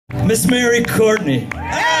Miss Mary Courtney.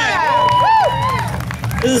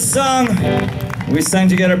 This is a song we sang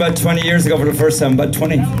together about 20 years ago for the first time, about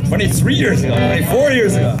 23 years ago, 24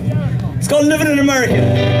 years ago. It's called Living in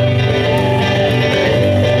America.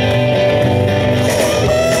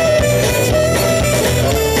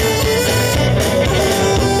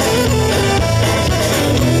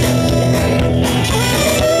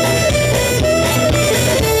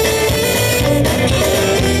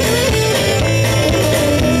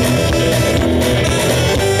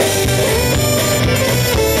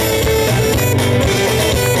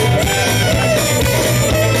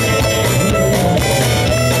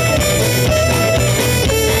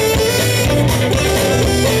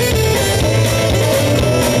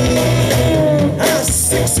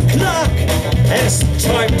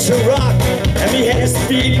 Time to rock, and me head is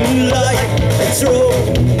beating like a drum.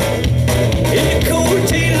 In the cold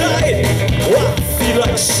daylight, oh, I feel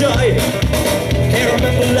like shy. Can't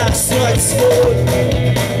remember last night's fun.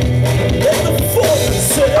 Then the phone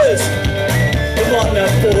says, come on now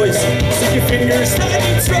boys, stick your fingers down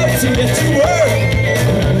your throats and get to work.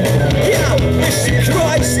 Yeah, I wish to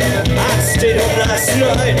Christ I stayed up last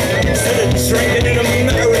night instead of drinking in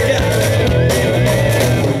America.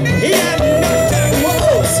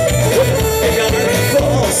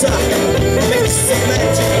 Mix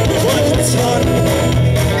cement, 1 ton.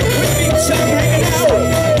 With me chum hanging out,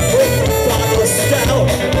 with a bottle of stout,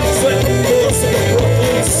 sweating bullets of the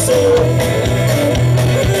Brooklyn soul.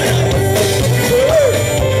 And I'm a bird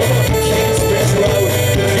on Kingsbridge Road.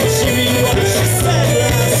 Did she mean what she said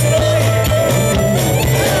last night?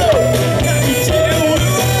 No, not me too.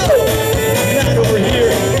 Not over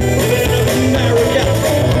here, living in America.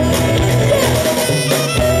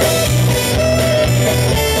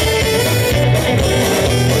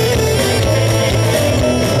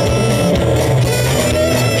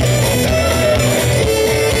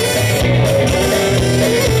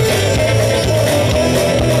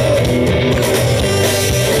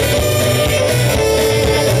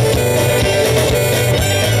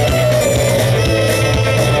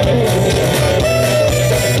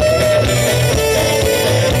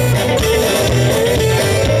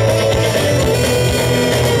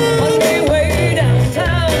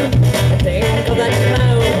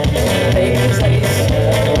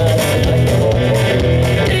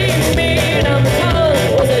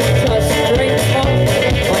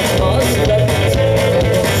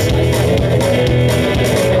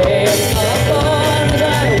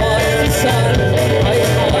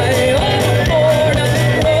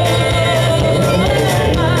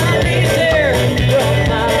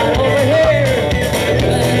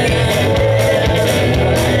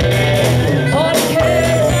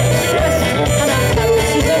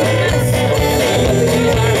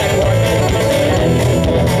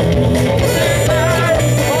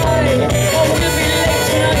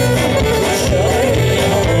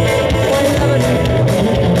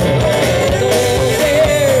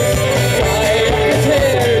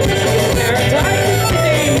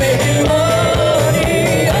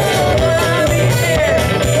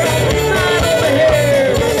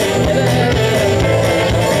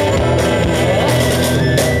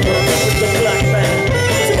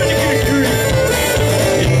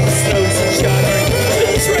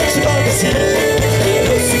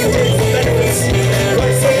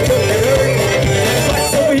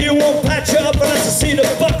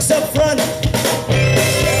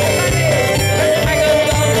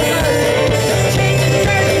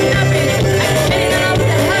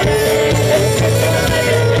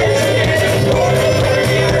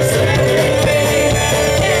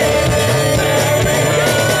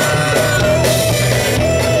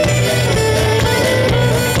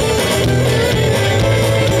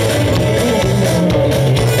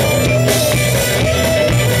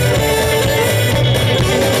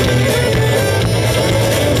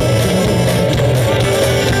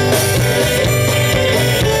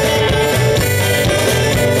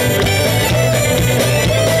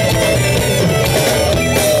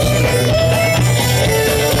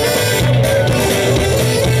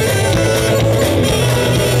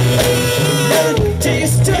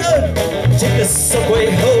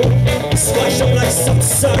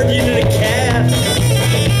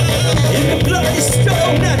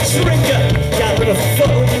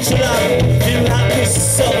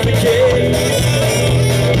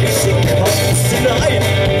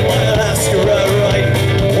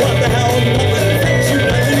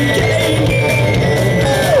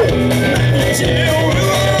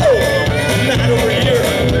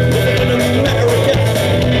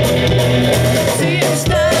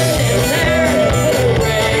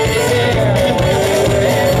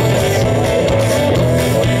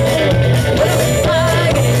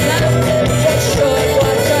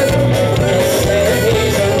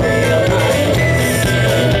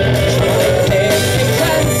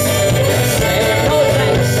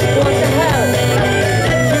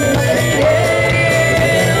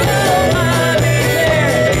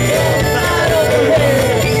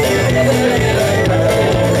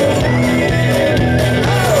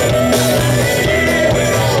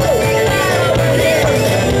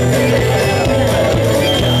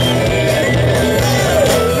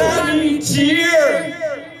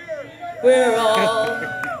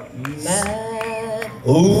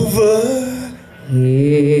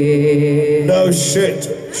 shit,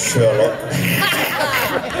 Sherlock.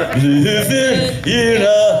 Living in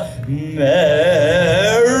a mess.